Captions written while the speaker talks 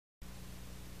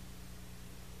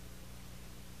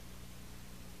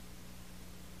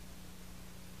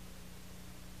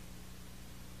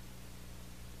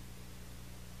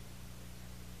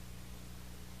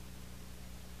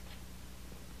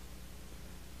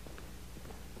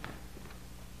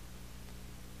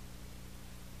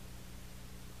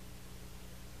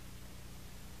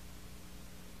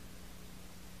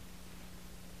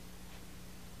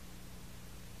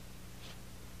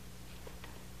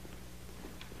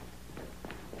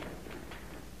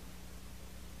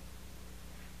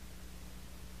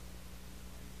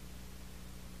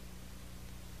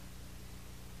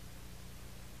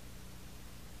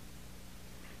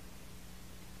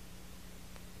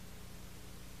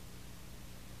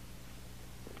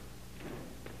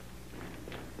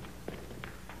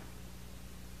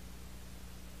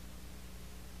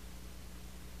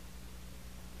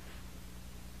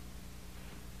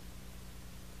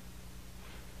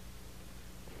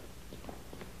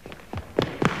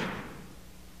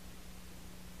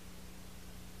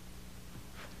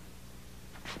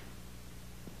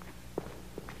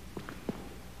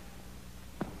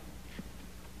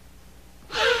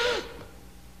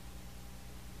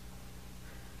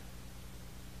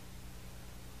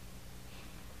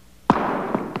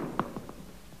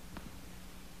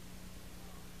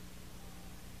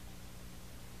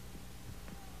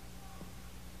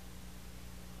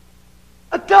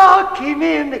dog came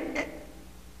in.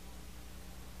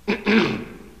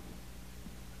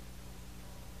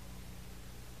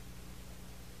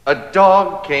 A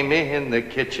dog came in the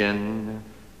kitchen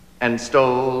and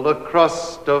stole a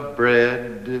crust of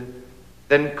bread,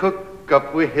 then cook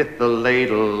up with the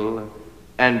ladle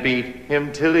and beat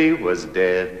him till he was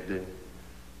dead.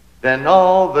 Then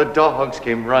all the dogs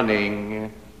came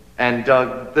running and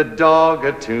dug the dog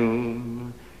a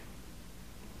tomb.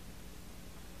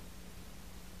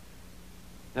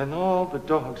 Then all the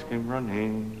dogs came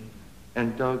running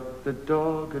and dug the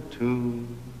dog a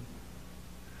tomb,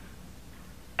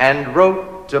 and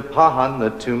wrote upon the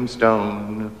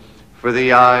tombstone for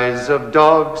the eyes of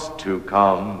dogs to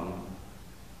come.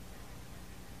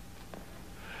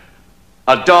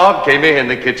 A dog came in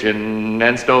the kitchen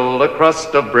and stole a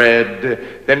crust of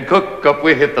bread, then cook up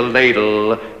with the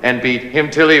ladle and beat him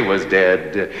till he was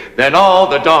dead. Then all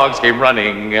the dogs came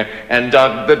running and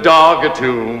dug the dog a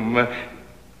tomb.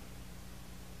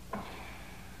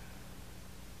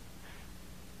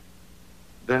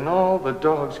 Then all the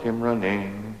dogs came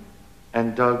running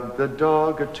and dug the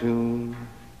dog a tomb.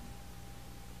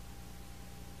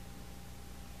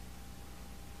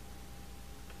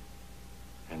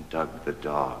 And dug the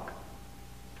dog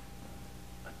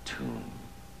a tomb.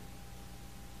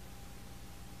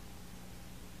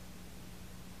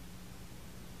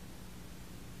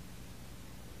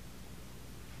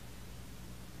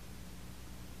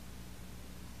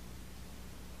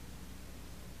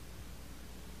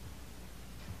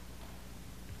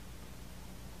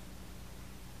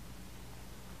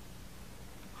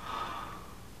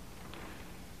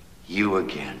 You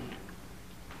again.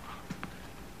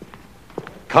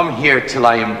 Come here till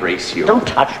I embrace you. Don't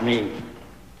touch me.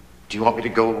 Do you want me to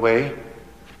go away?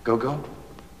 Go-Go?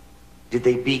 Did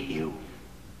they beat you?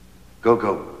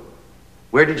 Go-Go,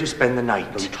 where did you spend the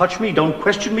night? Don't touch me, don't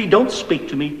question me, don't speak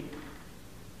to me.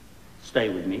 Stay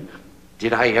with me.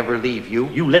 Did I ever leave you?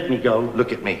 You let me go.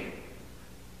 Look at me.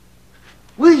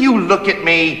 Will you look at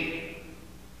me?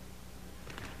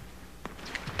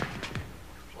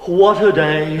 What a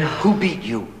day. Who beat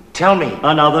you? Tell me.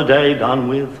 Another day done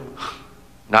with.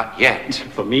 Not yet.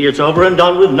 For me, it's over and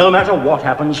done with, no matter what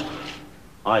happens.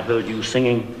 I heard you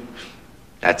singing.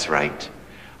 That's right.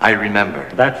 I remember.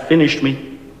 That finished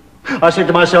me. I said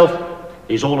to myself,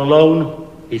 he's all alone.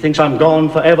 He thinks I'm gone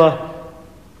forever.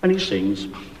 And he sings.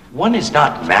 One is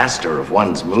not master of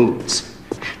one's moods.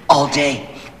 All day,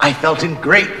 I felt in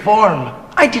great form.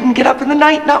 I didn't get up in the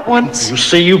night, not once. You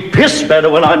see, you piss better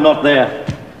when I'm not there.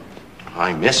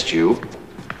 I missed you.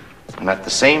 And at the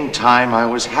same time, I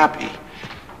was happy.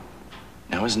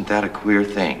 Now, isn't that a queer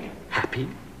thing? Happy?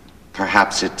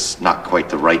 Perhaps it's not quite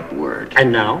the right word.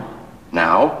 And now?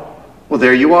 Now? Well,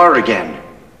 there you are again.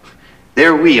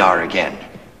 There we are again.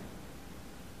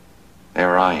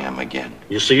 There I am again.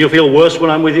 You see, you feel worse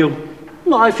when I'm with you.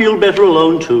 I feel better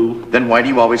alone, too. Then why do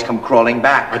you always come crawling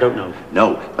back? I don't know.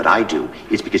 No, but I do.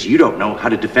 It's because you don't know how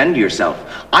to defend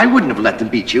yourself. I wouldn't have let them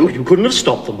beat you. You couldn't have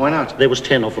stopped them. Why not? There was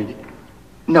 10 of them.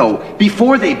 No,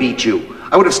 before they beat you.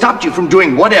 I would have stopped you from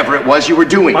doing whatever it was you were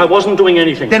doing. I wasn't doing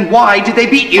anything. Then why did they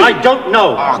beat you? I don't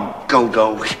know. Oh,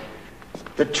 Go-Go.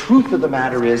 The truth of the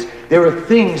matter is, there are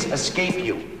things escape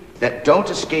you that don't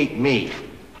escape me.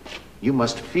 You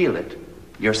must feel it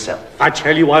yourself. I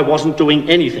tell you, I wasn't doing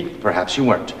anything. Perhaps you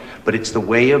weren't, but it's the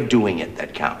way of doing it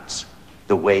that counts.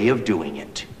 The way of doing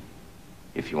it,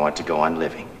 if you want to go on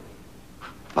living.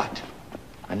 But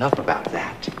enough about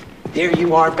that. There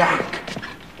you are back.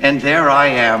 And there I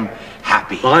am,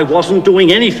 happy. I wasn't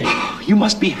doing anything. You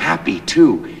must be happy,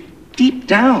 too. Deep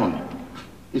down.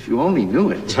 If you only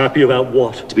knew it. Happy about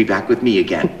what? To be back with me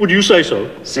again. Would you say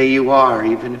so? Say you are,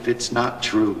 even if it's not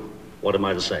true. What am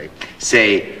I to say?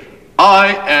 Say, I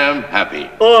am happy.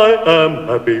 I am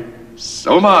happy.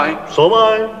 So am I. So am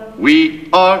I. We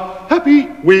are happy.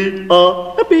 We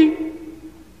are happy.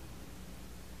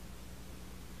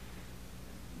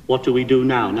 What do we do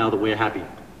now that we're happy?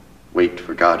 Wait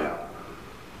for Godot.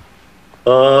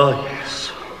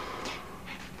 Yes.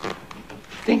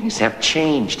 Things have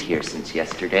changed here since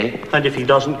yesterday. And if he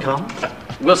doesn't come?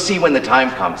 We'll see when the time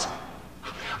comes.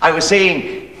 I was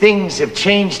saying, things have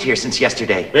changed here since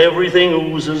yesterday. Everything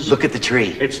oozes. Look at the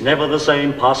tree. It's never the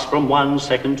same, pass from one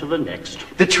second to the next.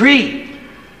 The tree!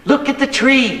 Look at the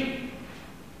tree!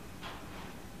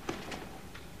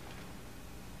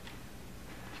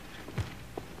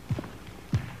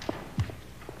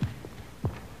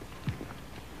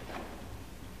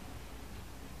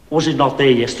 Was it not there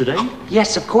yesterday?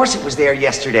 Yes, of course it was there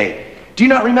yesterday. Do you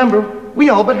not remember? We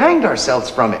all but hanged ourselves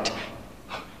from it.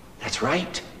 That's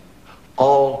right.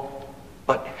 All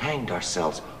but hanged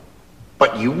ourselves.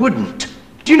 But you wouldn't.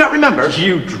 Do you not remember?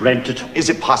 You dreamt it. Is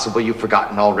it possible you've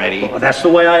forgotten already? Oh, that's the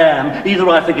way I am. Either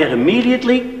I forget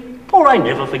immediately, or I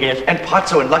never forget. And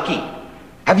Pozzo and Lucky.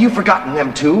 Have you forgotten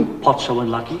them too? Pozzo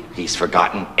and Lucky? He's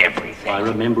forgotten everything. I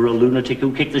remember a lunatic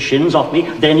who kicked the shins off me.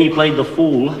 Then he played the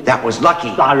fool. That was Lucky.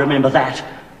 I remember that.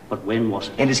 But when was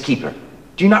it? And his keeper.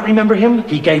 Do you not remember him?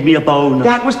 He gave me a bone.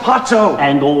 That was Pozzo.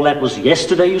 And all that was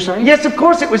yesterday, you say? Yes, of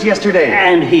course it was yesterday.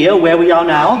 And here, where we are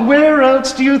now? Where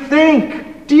else do you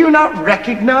think? Do you not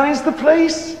recognize the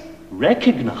place?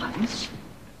 Recognize?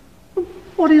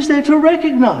 What is there to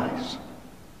recognize?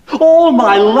 All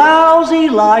my lousy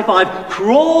life I've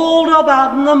crawled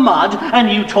about in the mud, and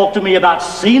you talk to me about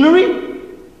scenery?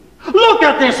 Look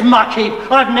at this muck heap.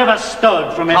 I've never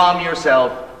stirred from it. Calm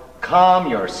yourself. Calm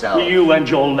yourself. You and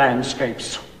your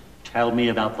landscapes. Tell me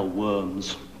about the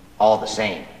worms. All the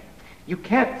same, you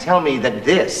can't tell me that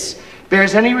this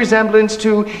bears any resemblance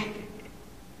to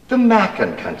the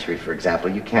Macon country, for example.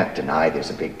 You can't deny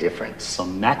there's a big difference. The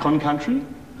Macon country?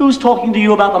 Who's talking to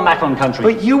you about the Macon country?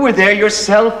 But you were there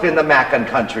yourself in the Macon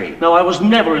country. No, I was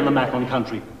never in the Macon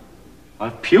country.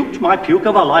 I've puked my puke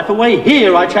of a life away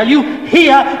here, I tell you,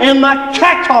 here in the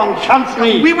Cacton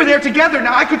country. We were there together.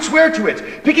 Now, I could swear to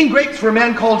it. Picking grapes for a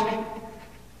man called...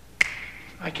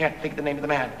 I can't think the name of the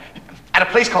man. At a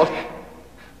place called...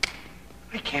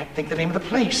 I can't think the name of the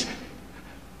place.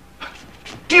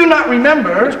 Do you not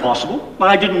remember? It's possible.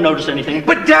 I didn't notice anything.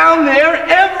 But down there,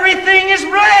 everything is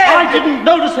red. I didn't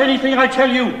notice anything, I tell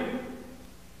you.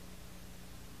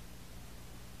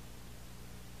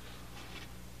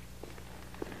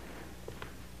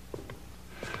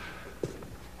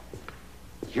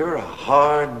 You're a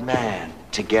hard man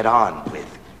to get on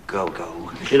with,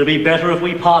 Go-Go. It'll be better if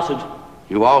we parted.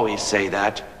 You always say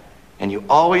that, and you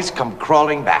always come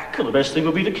crawling back. Well, the best thing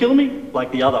would be to kill me,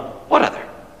 like the other. What other?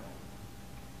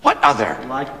 What other?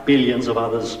 Like billions of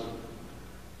others.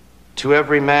 To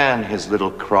every man his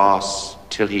little cross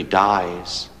till he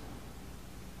dies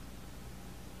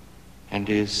and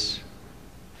is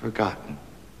forgotten.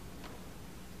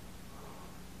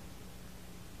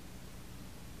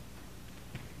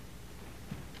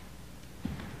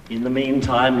 In the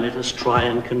meantime, let us try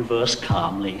and converse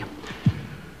calmly.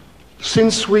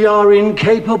 Since we are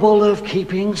incapable of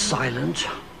keeping silent.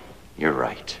 You're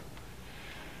right.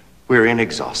 We're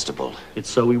inexhaustible. It's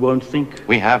so we won't think.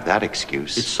 We have that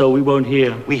excuse. It's so we won't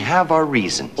hear. We have our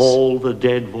reasons. All the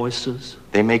dead voices.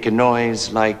 They make a noise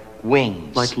like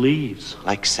wings. Like leaves.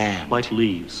 Like sand. Like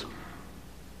leaves.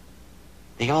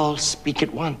 They all speak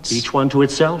at once. Each one to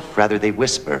itself. Rather, they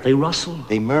whisper. They rustle.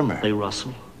 They murmur. They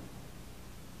rustle.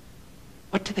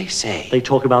 What do they say? They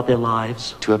talk about their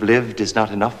lives. To have lived is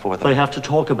not enough for them. They have to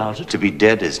talk about it. To be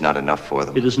dead is not enough for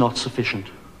them. It is not sufficient.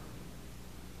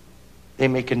 They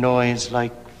make a noise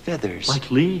like feathers. Like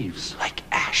leaves. Like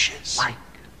ashes. Like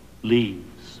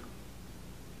leaves.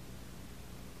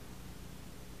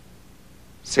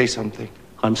 Say something.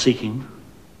 I'm seeking.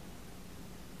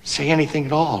 Say anything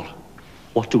at all.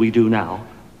 What do we do now?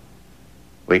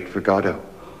 Wait for Godot.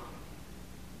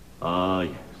 Ah,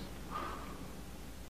 yes.